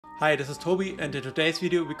Hi, this is Toby, and in today's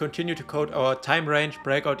video we continue to code our time range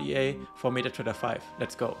breakout EA for MetaTrader 5.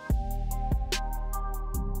 Let's go.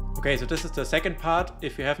 Okay, so this is the second part.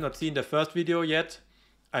 If you have not seen the first video yet,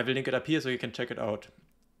 I will link it up here so you can check it out.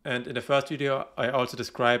 And in the first video I also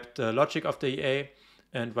described the logic of the EA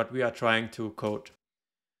and what we are trying to code.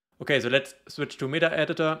 Okay, so let's switch to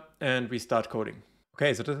MetaEditor and we start coding.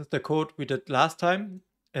 Okay, so this is the code we did last time,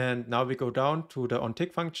 and now we go down to the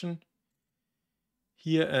onTick function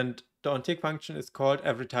here, and the onTick function is called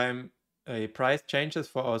every time a price changes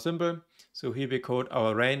for our symbol. So here we code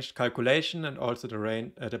our range calculation and also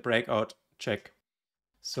the breakout check.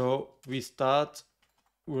 So we start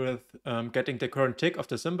with getting the current tick of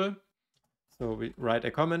the symbol. So we write a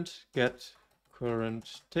comment, get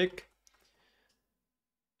current tick.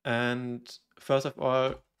 And first of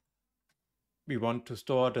all, we want to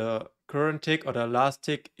store the current tick or the last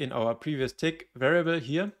tick in our previous tick variable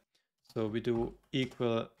here. So we do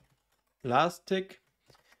equal last tick.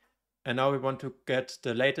 And now we want to get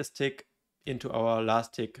the latest tick into our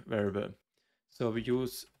last tick variable. So we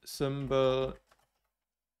use symbol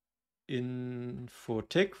info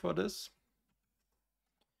tick for this.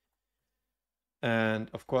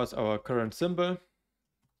 And of course our current symbol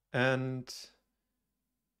and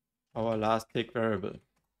our last tick variable.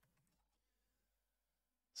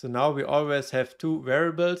 So now we always have two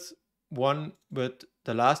variables, one with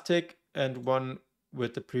the last tick and one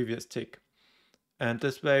with the previous tick. And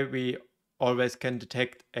this way we always can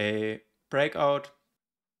detect a breakout.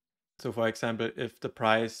 So for example, if the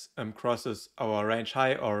price crosses our range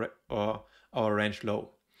high or our range low.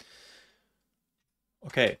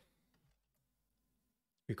 Okay.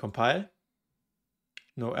 We compile.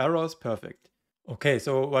 No errors, perfect. Okay,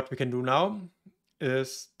 so what we can do now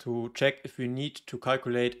is to check if we need to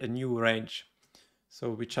calculate a new range. So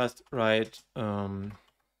we just write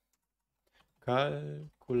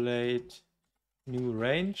calculate new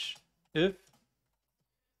range if,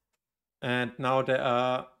 and now there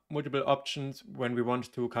are multiple options when we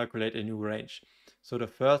want to calculate a new range. So the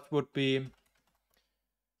first would be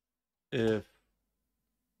if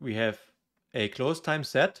we have a close time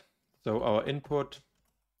set, so our input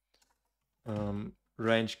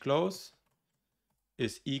range close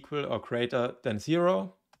is equal or greater than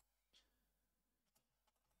 0,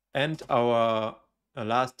 and our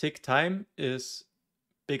last tick time is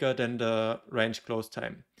bigger than the range close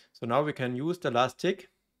time. So now we can use the last tick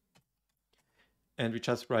and we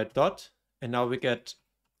just write dot, and now we get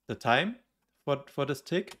the time for this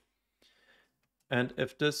tick. And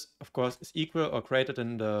if this of course is equal or greater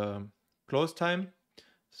than the close time,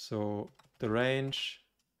 so the range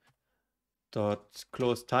dot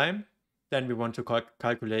close time, then we want to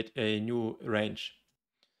calculate a new range.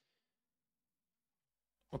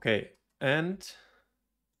 Okay, and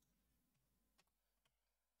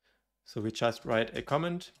so we just write a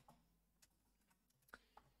comment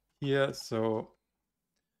here. So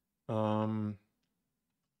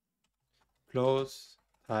close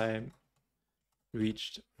time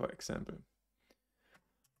reached, for example.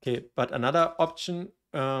 Okay, but another option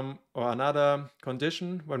or another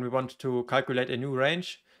condition when we want to calculate a new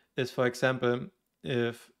range is, for example,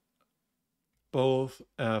 if both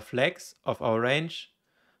flags of our range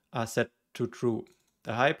are set to true,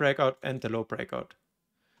 the high breakout and the low breakout.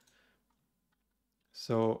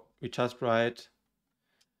 So we just write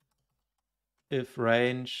if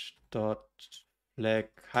range dot flag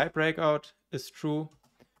high breakout is true,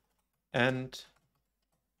 and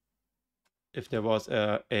if there was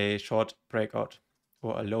a short breakout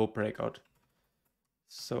or a low breakout.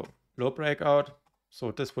 So low breakout,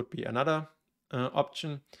 so this would be another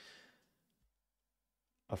option.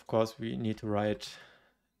 Of course, we need to write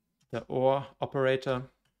the OR operator.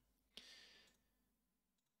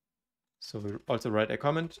 So we also write a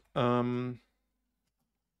comment.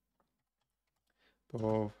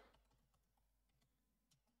 Both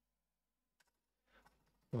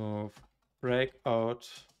breakout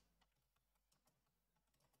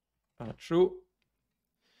are true.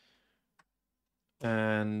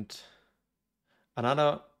 And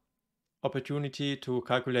another opportunity to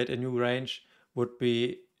calculate a new range would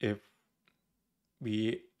be if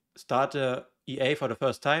we start a EA for the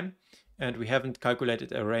first time and we haven't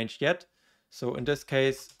calculated a range yet. So in this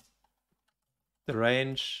case, the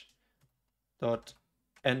range dot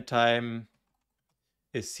end time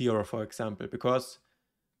is 0, for example, because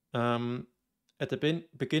at the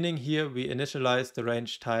beginning here we initialize the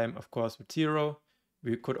range time, of course, with 0.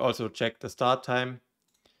 We could also check the start time,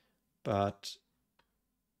 but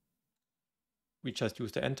we just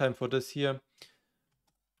use the end time for this here.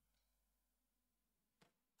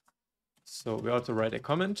 So we also write a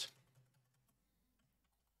comment.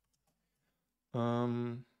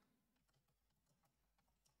 Range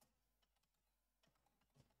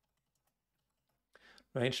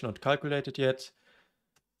not calculated yet.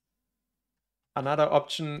 Another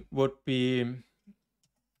option would be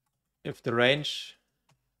if the range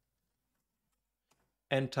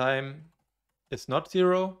end time is not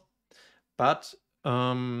 0, but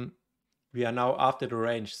we are now after the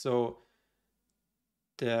range. So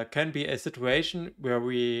there can be a situation where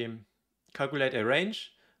we calculate a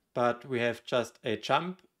range, but we have just a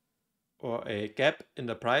jump or a gap in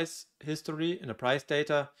the price history, in the price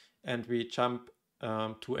data, and we jump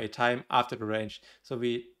to a time after the range. So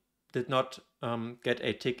we did not get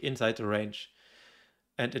a tick inside the range.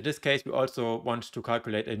 And in this case, we also want to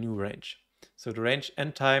calculate a new range. So the range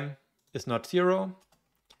end time is not 0.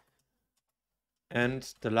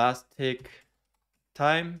 And the last tick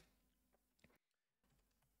time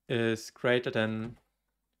is greater than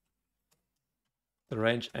the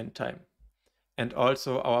range end time. And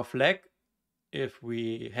also our flag, if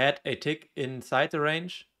we had a tick inside the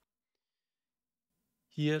range,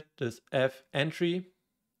 here this F entry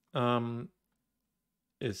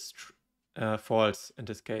is false in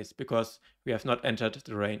this case because we have not entered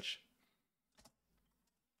the range.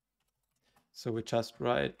 So we just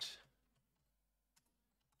write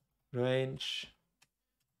range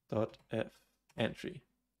dot F entry.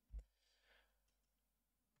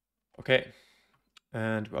 Okay,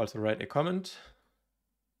 and we also write a comment,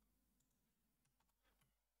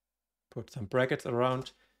 put some brackets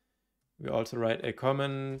around. We also write a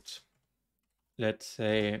comment, let's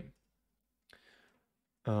say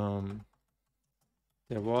there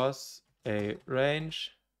was a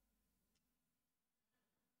range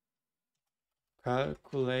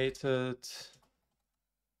calculated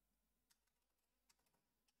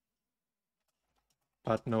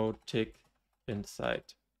but no tick inside.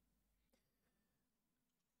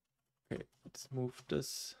 Okay, let's move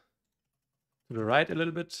this to the right a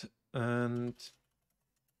little bit, and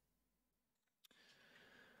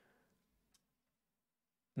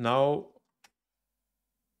now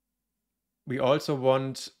we also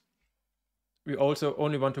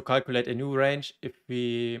only want to calculate a new range if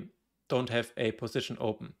we don't have a position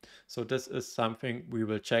open. So this is something we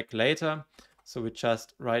will check later. So we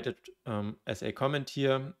just write it as a comment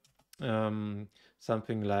here,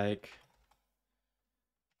 something like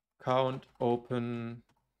count open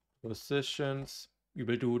positions. We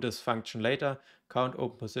will do this function later. Count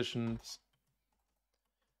open positions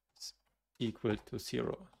is equal to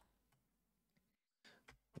 0.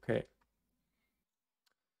 Okay.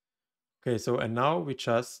 Okay, so and now we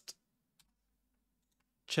just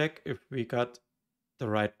check if we got the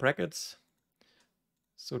right brackets.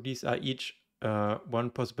 So these are each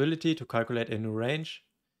one possibility to calculate a new range,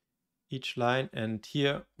 each line, and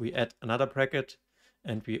here we add another bracket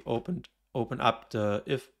and we open up the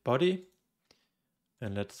if body.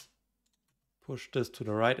 And let's push this to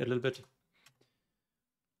the right a little bit.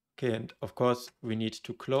 Okay, and of course we need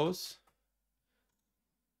to close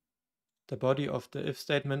the body of the if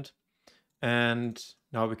statement. And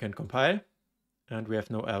now we can compile and we have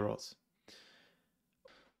no errors.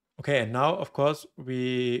 Okay, and now of course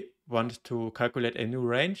we want to calculate a new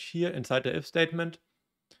range here inside the if statement.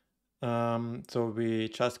 So we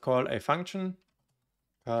just call a function,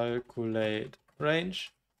 calculate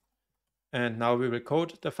range, and now we will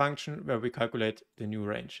code the function where we calculate the new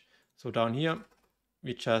range. So down here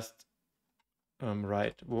we just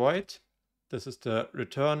write void. This is the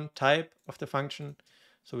return type of the function,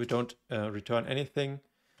 so we don't return anything.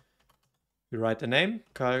 We write the name,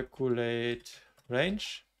 calculate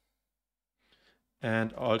range,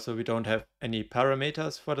 and also we don't have any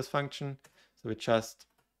parameters for this function, so we just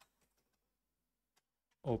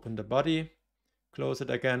open the body, close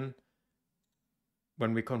it again.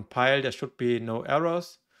 When we compile, there should be no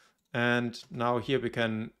errors. And now here we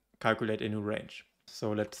can calculate a new range.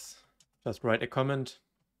 So let's just write a comment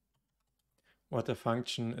what the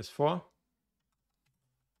function is for.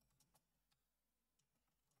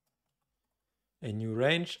 A new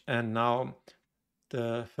range. And now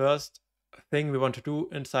the first thing we want to do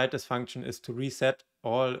inside this function is to reset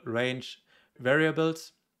all range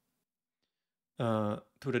variables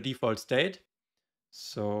to the default state.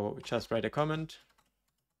 So we just write a comment.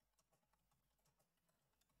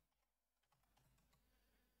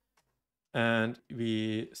 And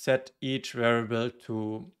we set each variable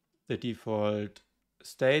to the default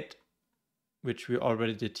state, which we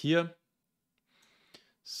already did here.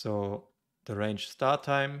 So the range start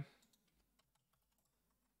time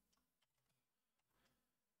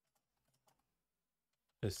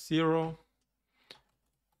is 0.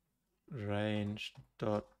 Range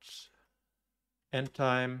dot end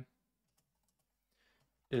time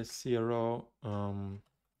is 0,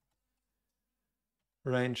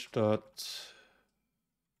 range dot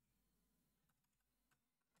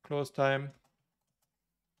close time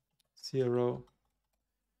 0,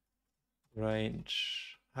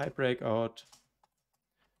 range high breakout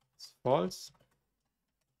is false,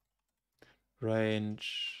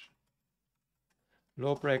 range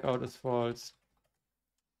low breakout is false,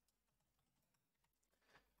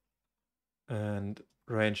 and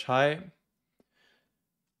range high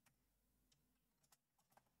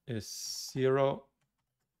is 0,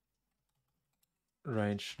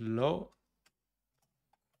 range low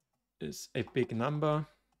is a big number,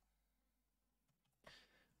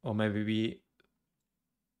 or maybe we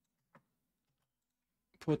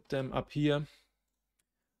put them up here.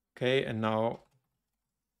 Okay, and now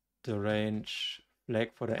the range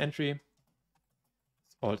flag for the entry is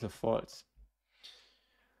also false.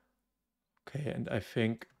 Okay, and I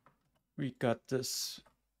think we got this.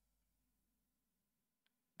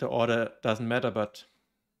 The order doesn't matter, but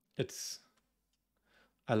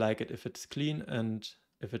I like it if it's clean and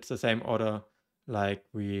if it's the same order like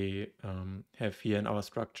we have here in our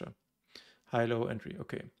structure. High, low, entry,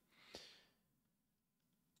 okay.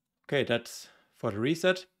 Okay, that's for the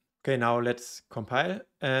reset. Okay, now let's compile,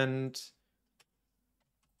 and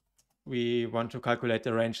we want to calculate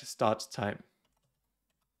the range start time.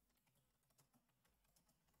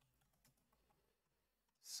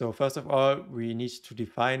 So first of all, we need to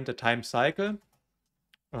define the time cycle.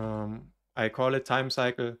 I call it time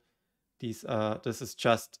cycle. This is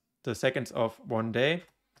just the seconds of one day.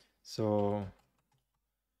 So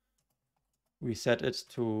we set it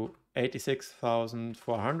to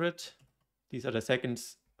 86,400. These are the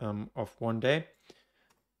seconds of one day.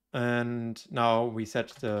 And now we set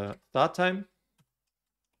the start time.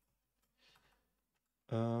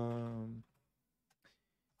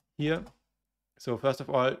 Here. So first of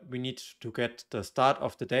all, we need to get the start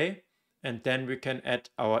of the day, and then we can add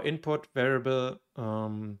our input variable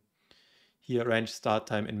here, range start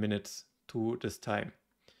time in minutes, to this time.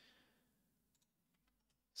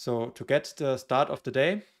 So to get the start of the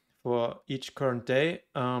day for each current day,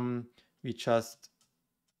 we just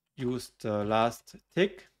use the last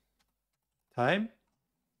tick time,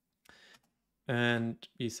 and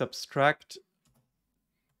we subtract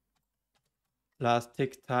last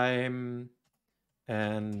tick time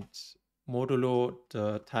and modulo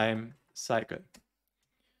the time cycle.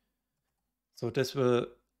 So this will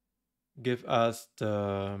give us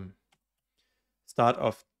the start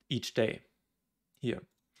of each day here.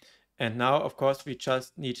 And now, of course, we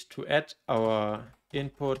just need to add our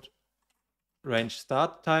input range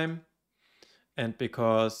start time. And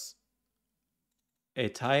because the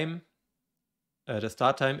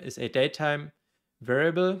start time is a datetime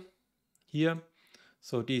variable here.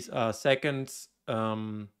 So these are seconds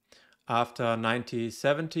after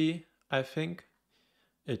 9070, I think.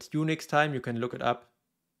 It's Unix time. You can look it up.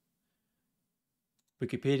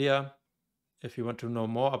 Wikipedia, if you want to know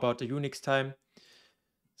more about the Unix time.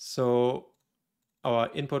 So our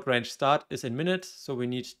input range start is in minutes. So we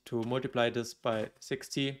need to multiply this by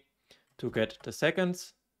 60 to get the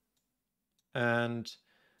seconds. And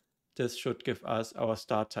this should give us our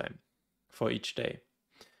start time for each day.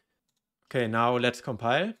 Okay, now let's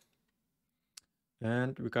compile.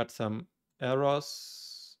 And we got some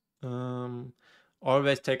errors.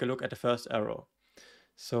 Always take a look at the first arrow.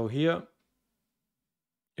 So here,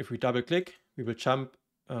 if we double click, we will jump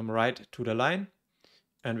right to the line,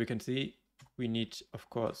 and we can see we need, of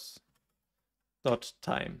course, dot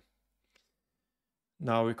time.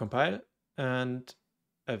 Now we compile, and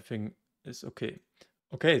everything is okay.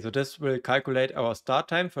 Okay, so this will calculate our start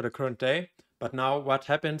time for the current day. But now what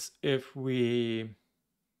happens if we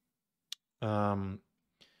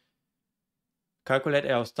calculate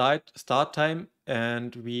our start time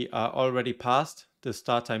and we are already past the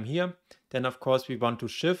start time here? Then of course we want to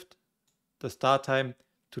shift the start time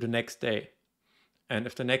to the next day. And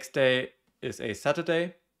if the next day is a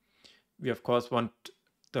Saturday, we of course want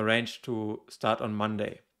the range to start on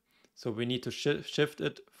Monday. So we need to shift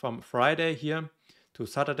it from Friday here to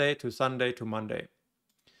Saturday to Sunday to Monday.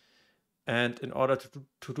 And in order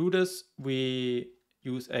to do this, we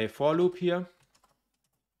use a for loop here.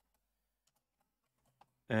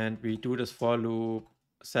 And we do this for loop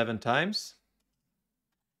 7 times.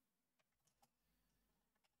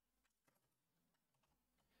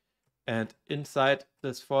 And inside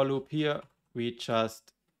this for loop here, we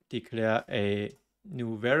just declare a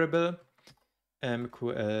new variable,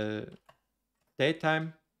 mql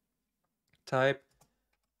datetime type.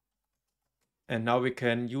 And now we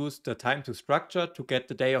can use the time to structure to get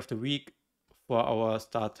the day of the week for our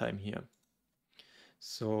start time here.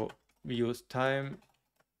 So we use time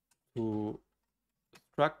to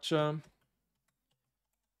structure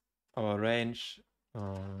our range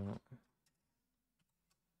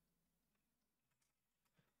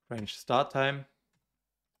start time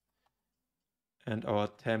and our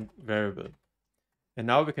temp variable. And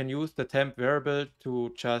now we can use the temp variable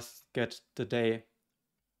to just get the day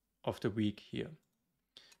of the week here.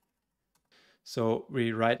 So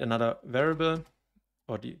we write another variable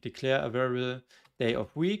or declare a variable day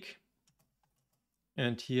of week.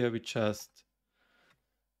 And here we just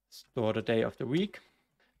store the day of the week.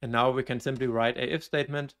 And now we can simply write a if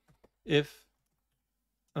statement. If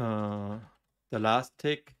the last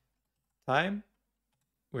tick time,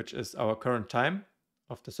 which is our current time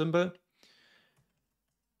of the symbol,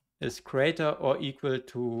 is greater or equal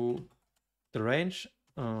to the range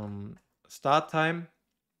start time,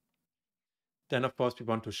 then of course we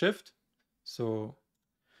want to shift. So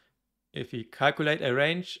if we calculate a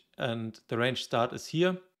range and the range start is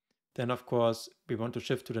here, then of course we want to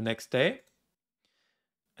shift to the next day.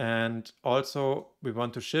 And also we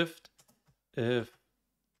want to shift if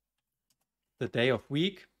the day of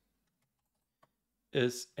week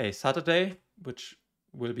is a Saturday, which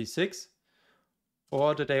will be 6,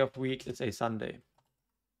 or the day of week is a Sunday.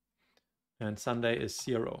 And Sunday is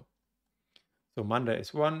 0. So Monday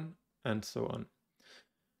is 1 and so on.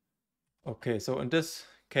 Okay, so in this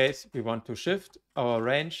case, we want to shift our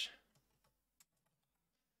range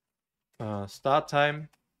start time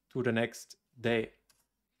to the next day.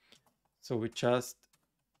 So we just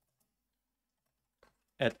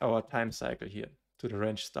add our time cycle here to the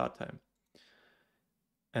range start time.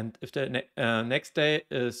 And if the next day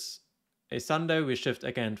is a Sunday, we shift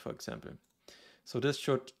again, for example. So this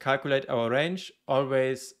should calculate our range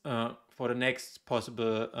always for the next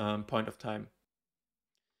possible point of time.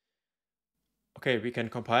 Okay, we can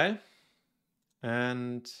compile.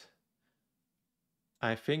 And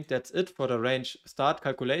I think that's it for the range start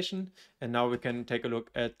calculation. And now we can take a look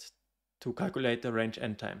at to calculate the range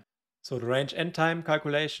end time. So the range end time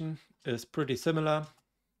calculation is pretty similar.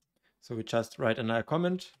 So we just write another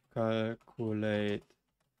comment, calculate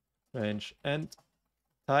range end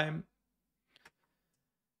time.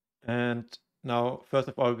 And now, first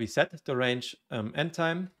of all, we set the range end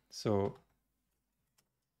time. So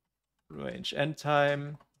range end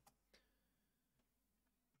time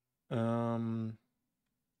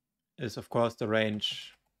is of course the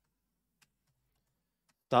range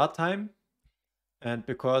start time. And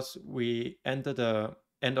because we enter the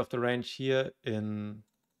end of the range here in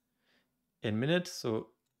minutes, so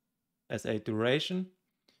as a duration,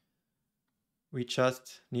 we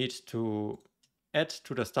just need to add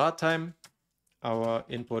to the start time our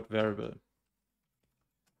input variable.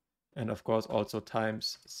 And of course also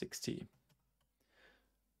times 60.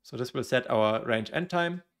 So this will set our range end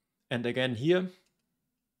time. And again here,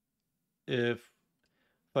 if,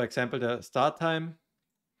 for example, the start time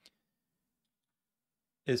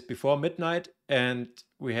is before midnight and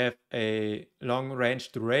we have a long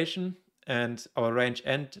range duration and our range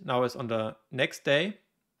end now is on the next day,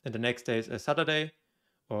 and the next day is a Saturday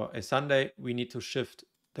or a Sunday, we need to shift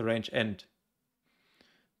the range end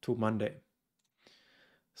to Monday.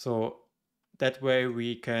 So that way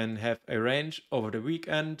we can have a range over the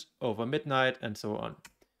weekend, over midnight, and so on.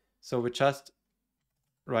 So we just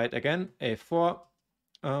write again a for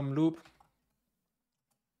loop.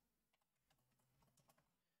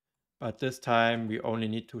 But this time we only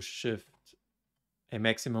need to shift a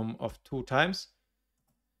maximum of 2 times,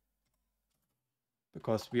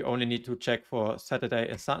 because we only need to check for Saturday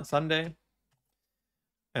and Sunday.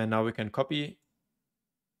 And now we can copy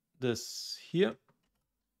this here.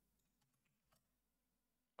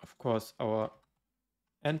 Of course, our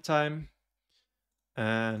end time.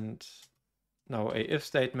 And now a if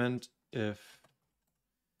statement, if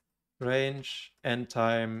range end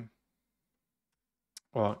time,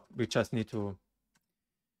 or we just need to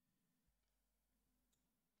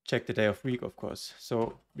check the day of week, of course.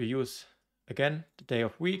 So we use again the day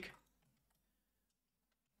of week.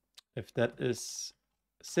 If that is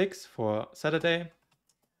 6 for Saturday,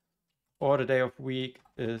 or the day of week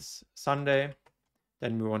is Sunday,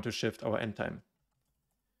 then we want to shift our end time.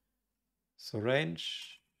 So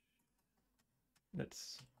range,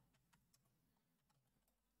 let's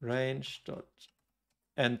range dot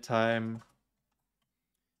end time,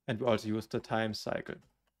 and we also use the time cycle.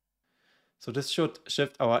 So this should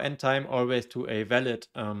shift our end time always to a valid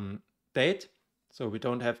date. So we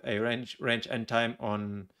don't have a range end time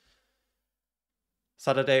on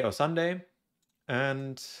Saturday or Sunday.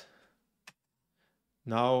 And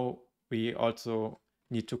now we also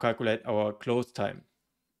need to calculate our close time,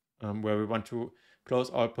 where we want to close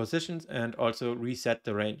all positions and also reset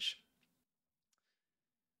the range.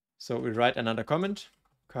 So we write another comment,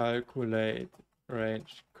 calculate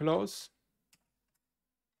range close.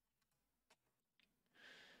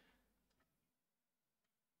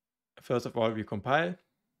 First of all, we compile.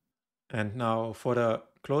 And now for the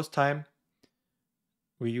close time,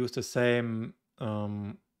 we use the same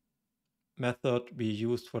method we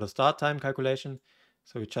used for the start time calculation.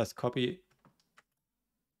 So we just copy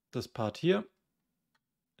this part here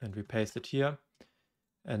and we paste it here.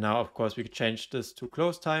 And now, of course, we change this to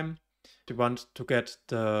close time. We want to get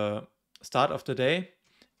the start of the day,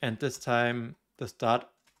 and this time the start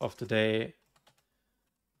of the day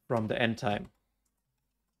from the end time.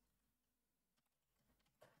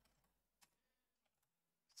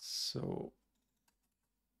 So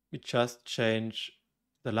we just change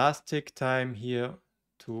the last tick time here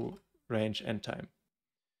to range end time.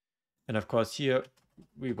 And of course here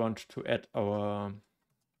we want to add our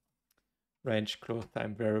range close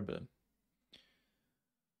time variable.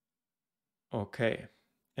 Okay,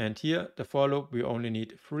 and here the for loop we only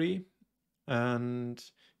need 3, and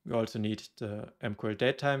we also need the mql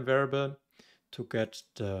datetime variable to get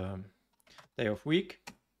the day of week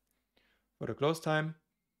for the close time.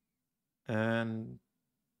 And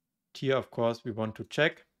here, of course, we want to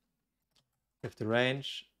check if the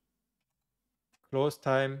range close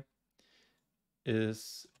time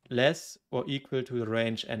is less or equal to the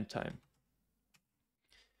range end time.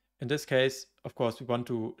 In this case, of course, we want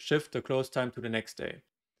to shift the close time to the next day.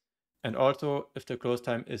 And also, if the close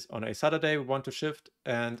time is on a Saturday, we want to shift.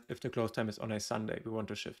 And if the close time is on a Sunday, we want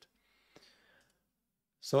to shift.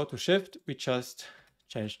 So to shift, we just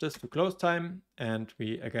change this to close time, and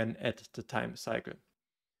we again add the time cycle.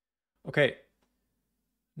 Okay,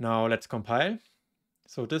 now let's compile.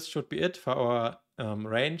 So this should be it for our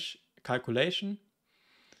range calculation.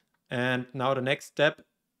 And now the next step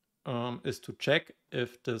is to check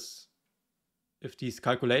if these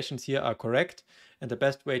calculations here are correct. And the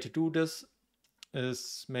best way to do this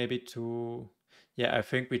is maybe to, I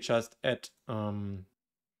think we just add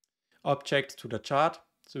objects to the chart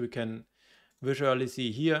so we can visually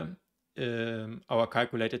see here our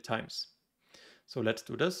calculated times. So let's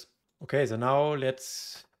do this. Okay, so now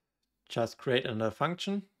let's just create another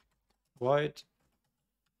function, void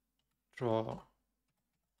draw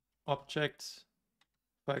objects,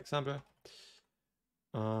 for example.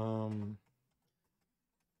 And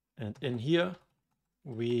in here,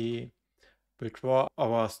 we will draw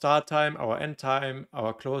our start time, our end time,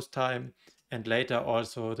 our close time, and later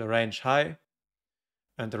also the range high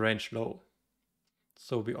and the range low.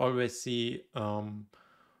 So we always see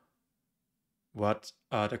what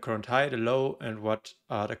are the current high, the low, and what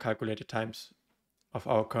are the calculated times of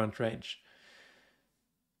our current range.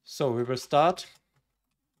 So we will start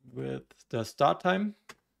with the start time,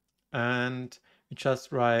 and we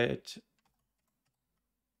just write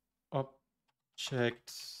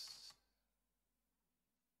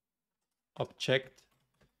object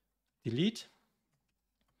delete,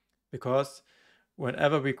 because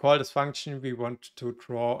whenever we call this function, we want to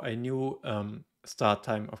draw a new start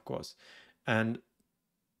time, of course. And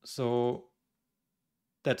so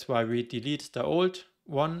that's why we delete the old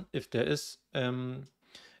one. If there is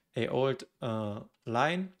a old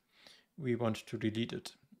line, we want to delete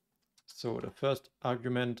it. So the first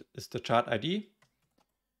argument is the chart ID.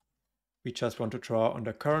 We just want to draw on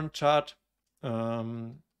the current chart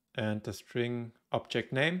and the string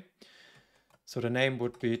object name. So the name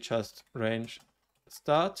would be just range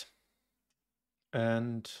start.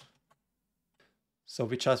 And so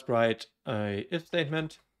we just write a if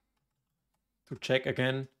statement to check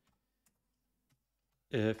again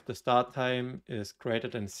if the start time is greater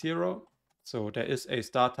than 0. So there is a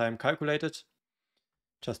start time calculated,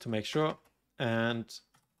 just to make sure. And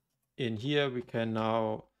in here we can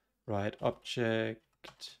now write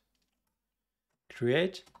object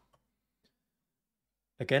create.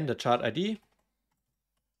 Again, the chart ID,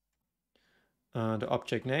 the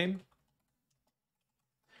object name,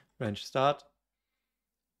 range start,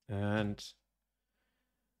 and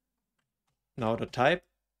now the type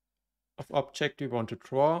of object we want to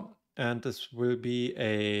draw, and this will be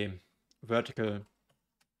a vertical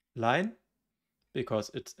line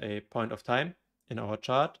because it's a point of time in our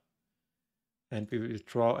chart, and we will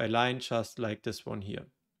draw a line just like this one here.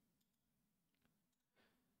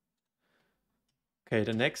 Okay,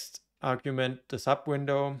 the next argument, the sub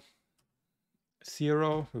window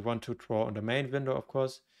 0, we want to draw on the main window, of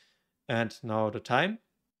course. And now the time,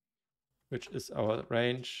 which is our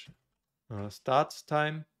range start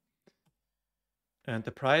time. And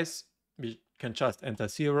the price, we can just enter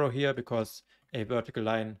 0 here because a vertical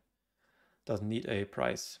line doesn't need a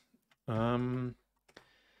price.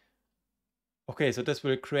 Okay, so this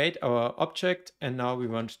will create our object, and now we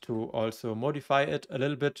want to also modify it a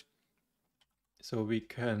little bit. So we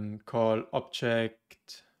can call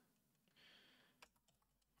object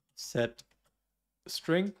set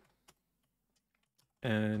string,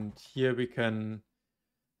 and here we can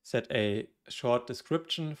set a short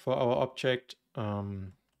description for our object.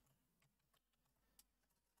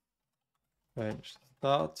 Range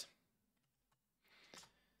start.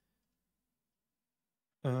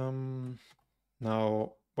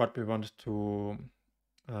 Now what we want to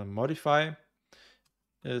modify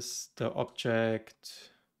is the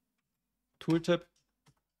object tooltip,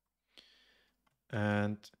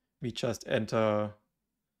 and we just enter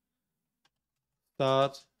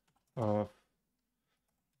start of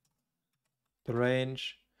the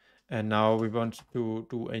range, and now we want to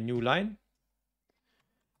do a new line,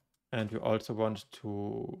 and we also want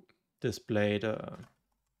to display the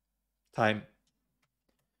time.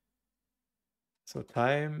 So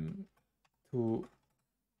time to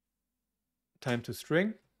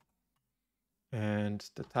string, and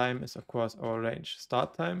the time is of course our range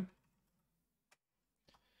start time,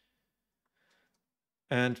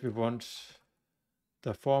 and we want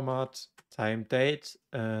the format time date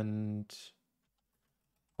and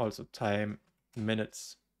also time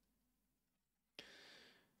minutes.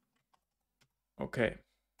 Okay,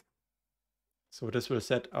 so this will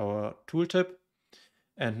set our tooltip,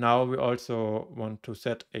 and now we also want to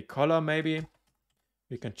set a color. Maybe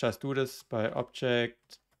we can just do this by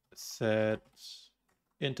object set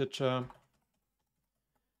integer,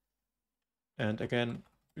 and again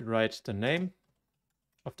we write the name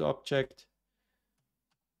of the object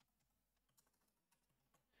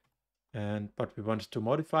and what we want to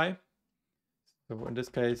modify. So in this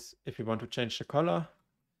case, if we want to change the color,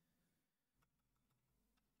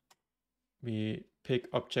 we pick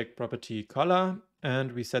object property color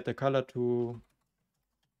and we set the color to,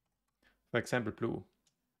 for example, blue.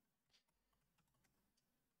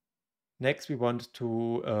 Next, we want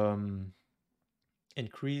to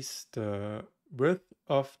increase the width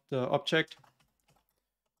of the object.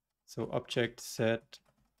 So object set,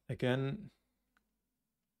 again,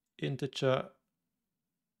 integer.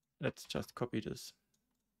 Let's just copy this.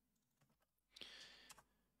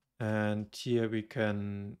 And here we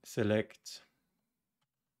can select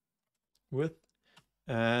width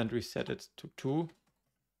and we set it to 2.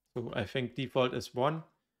 So I think default is 1.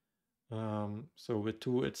 So with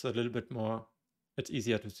 2, it's a little bit more, it's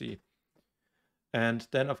easier to see. And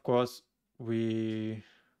then of course, we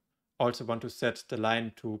also want to set the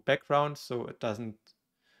line to background so it doesn't,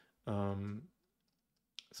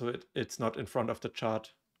 it's not in front of the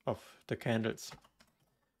chart of the candles.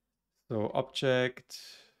 So object,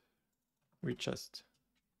 we just,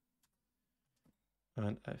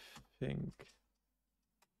 and I think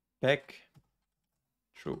back,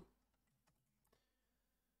 true.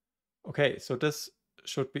 Okay, so this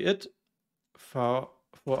should be it for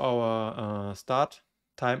our start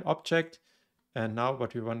time object. And now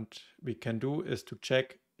what we can do is to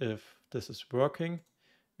check if this is working.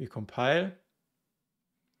 We compile,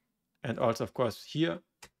 and also of course here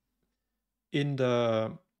in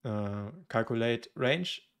the calculate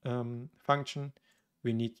range function,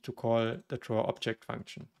 we need to call the draw object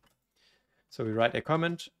function. So we write a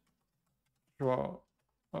comment, draw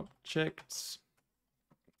objects,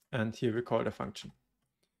 and here we call the function.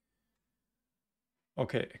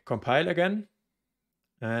 Okay, compile again.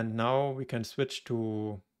 And now we can switch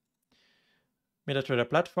to MetaTrader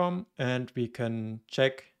platform and we can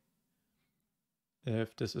check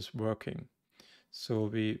if this is working. So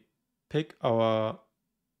we pick our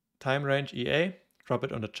time range EA, drop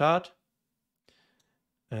it on the chart,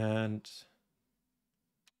 and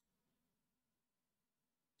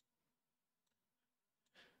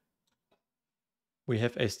we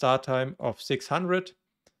have a start time of 600.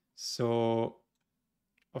 So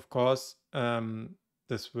of course,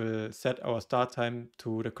 this will set our start time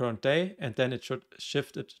to the current day, and then it should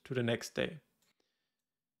shift it to the next day.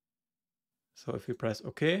 So if we press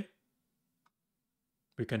OK,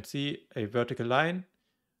 we can see a vertical line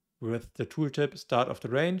with the tooltip start of the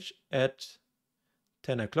range at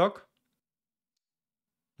 10 o'clock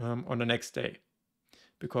on the next day.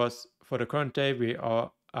 Because for the current day, we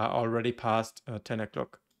are already past 10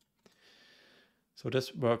 o'clock. So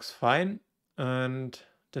this works fine. And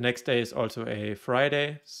the next day is also a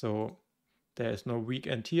Friday, so there is no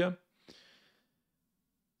weekend here.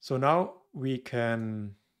 So now we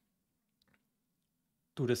can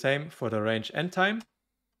do the same for the range end time.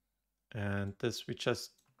 And this we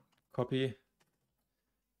just copy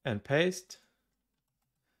and paste.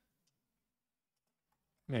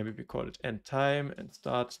 maybe we call it end time and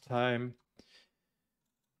start time.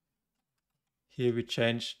 Here we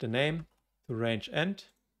change the name to range end.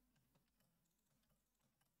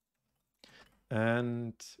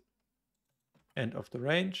 And end of the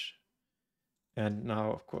range. And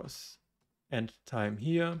now, of course, end time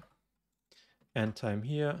here, end time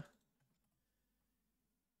here,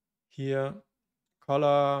 here,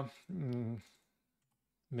 color.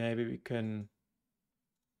 Maybe we can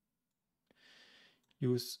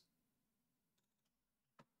use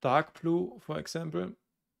dark blue, for example.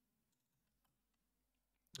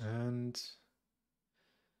 And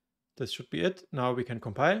this should be it. Now we can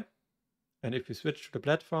compile. And if we switch to the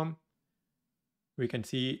platform, we can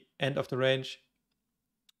see end of the range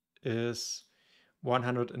is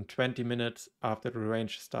 120 minutes after the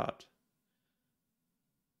range start.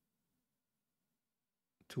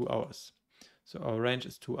 2 hours. So our range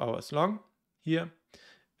is 2 hours long here.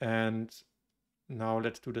 And now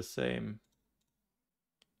let's do the same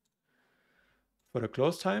for the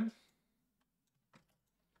close time.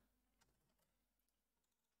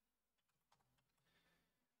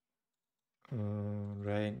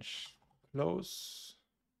 Range close.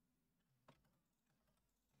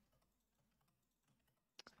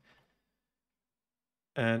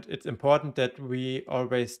 And it's important that we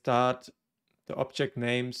always start the object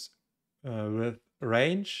names with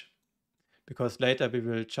range, because later we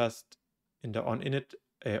will just in the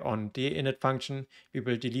onDinit function, we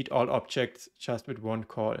will delete all objects just with one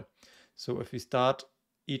call. So if we start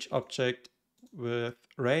each object with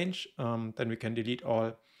range, then we can delete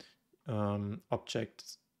all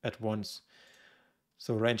objects at once.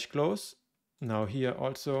 So range close. Now here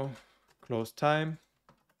also close time.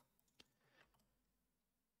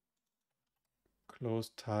 Close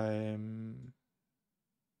time.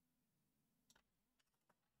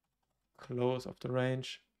 Close of the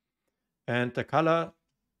range. And the color,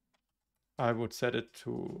 I would set it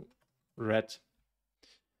to red.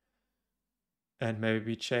 And maybe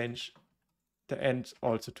we change the end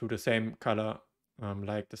also to the same color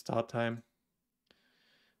like the start time.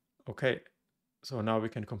 Okay, so now we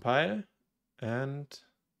can compile and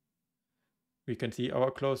we can see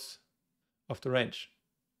our close of the range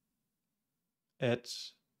at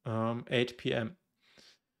 8 p.m.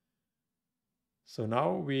 So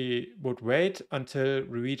now we would wait until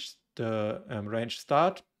we reach the range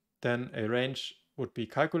start. Then a range would be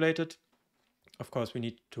calculated. Of course, we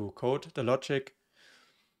need to code the logic.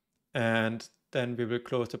 And then we will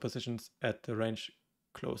close the positions at the range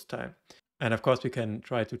close time. And of course, we can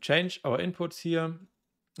try to change our inputs here.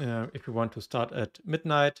 If we want to start at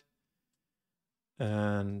midnight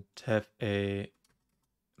and have a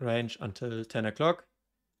range until 10 o'clock.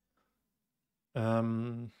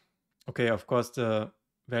 Okay, of course, the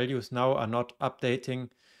values now are not updating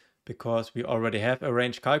because we already have a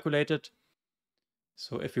range calculated.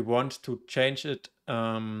 So if we want to change it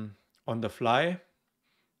on the fly,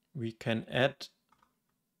 we can add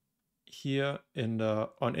here in the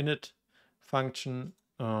onInit function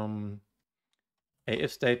a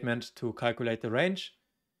if statement to calculate the range.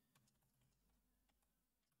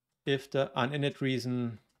 If the uninit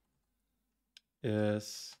reason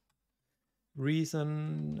is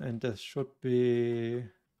reason, and this should be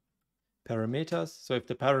parameters. So if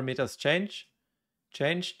the parameters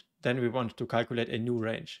changed, then we want to calculate a new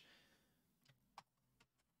range.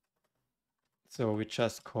 So we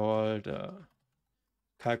just call the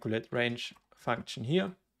calculate range function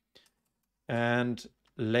here. And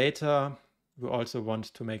later we also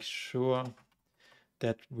want to make sure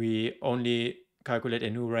that we only calculate a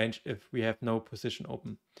new range if we have no position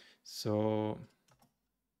open. So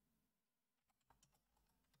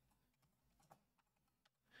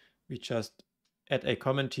we just add a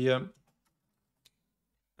comment here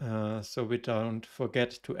so we don't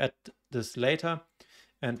forget to add this later.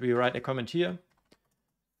 And we write a comment here.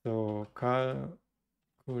 So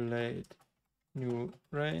calculate new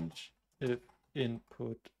range if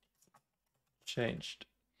input changed.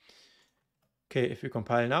 Okay, if we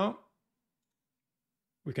compile now,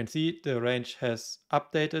 we can see the range has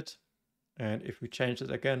updated. And if we change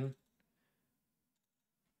it again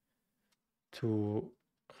to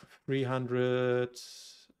 300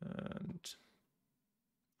 and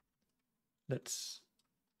let's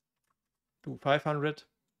do 500.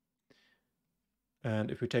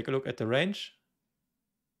 And if we take a look at the range,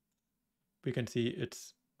 we can see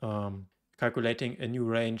it's calculating a new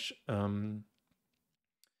range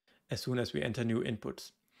as soon as we enter new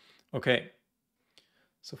inputs. Okay,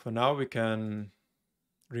 so for now we can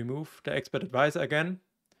remove the expert advisor again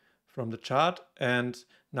from the chart, and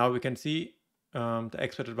now we can see the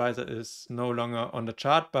expert advisor is no longer on the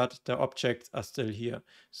chart, but the objects are still here.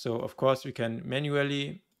 So of course we can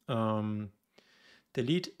manually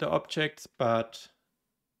delete the objects, but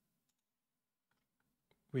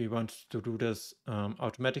we want to do this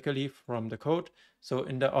automatically from the code. So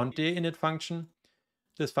in the onDinit function,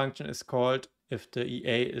 this function is called if the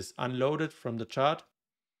EA is unloaded from the chart.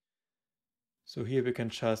 So here we can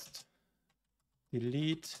just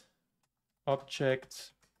delete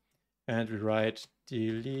objects, and we write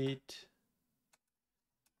delete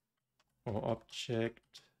or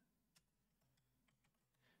object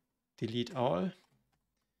delete all.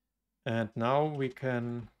 And now we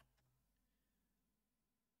can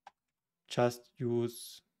just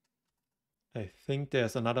use, I think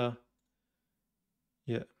there's another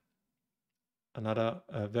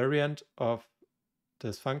variant of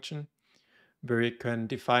this function where you can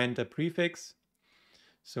define the prefix.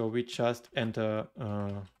 So we just enter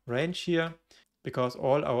range here, because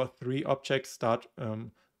all our 3 objects start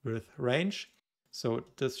with range. So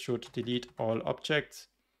this should delete all objects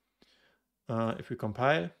if we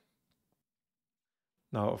compile.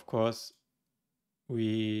 Now, of course,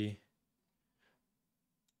 we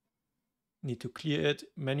need to clear it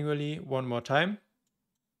manually one more time.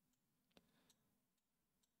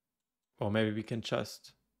 Or maybe we can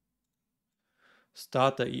just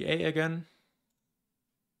start the EA again.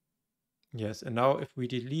 Yes, and now if we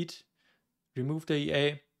remove the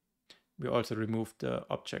EA, we also remove the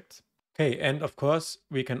objects. Okay, and of course,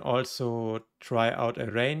 we can also try out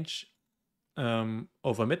a range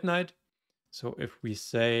over midnight. So if we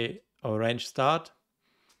say our range start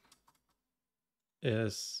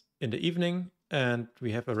is in the evening and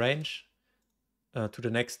we have a range to the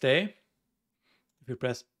next day, if we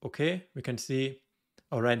press OK, we can see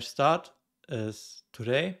our range start is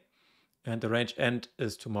today and the range end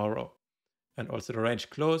is tomorrow. And also the range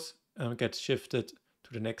close gets shifted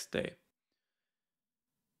to the next day.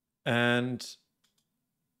 And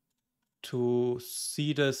to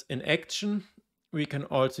see this in action, we can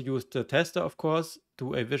also use the tester, of course,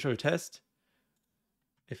 do a visual test.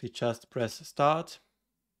 If we just press start,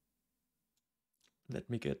 let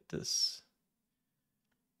me get this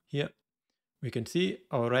here. We can see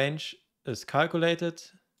our range is calculated,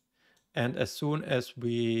 and as soon as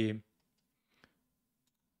we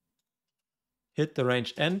hit the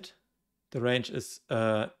range end, the range is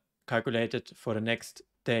calculated for the next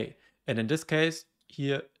day. And in this case,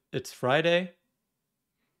 here it's Friday,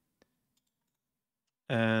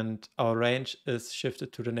 and our range is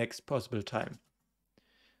shifted to the next possible time.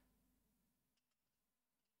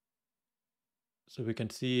 So we can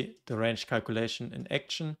see the range calculation in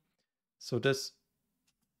action. So this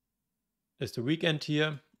is the weekend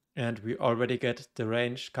here, and we already get the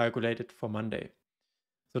range calculated for Monday.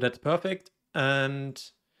 So that's perfect. And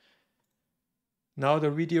now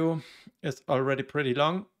the video is already pretty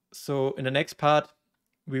long. So in the next part,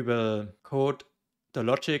 we will code the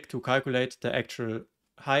logic to calculate the actual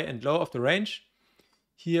high and low of the range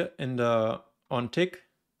here in the onTick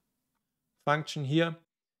function here.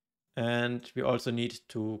 And we also need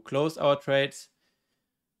to close our trades.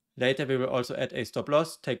 Later, we will also add a stop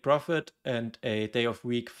loss, take profit, and a day of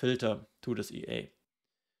week filter to this EA.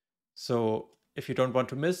 So if you don't want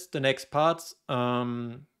to miss the next parts,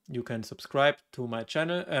 you can subscribe to my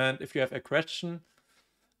channel. And if you have a question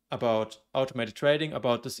about automated trading,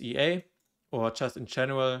 about this EA, or just in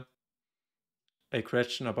general, a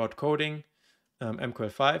question about coding,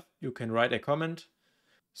 mql5, you can write a comment.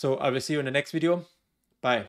 So I will see you in the next video. Bye.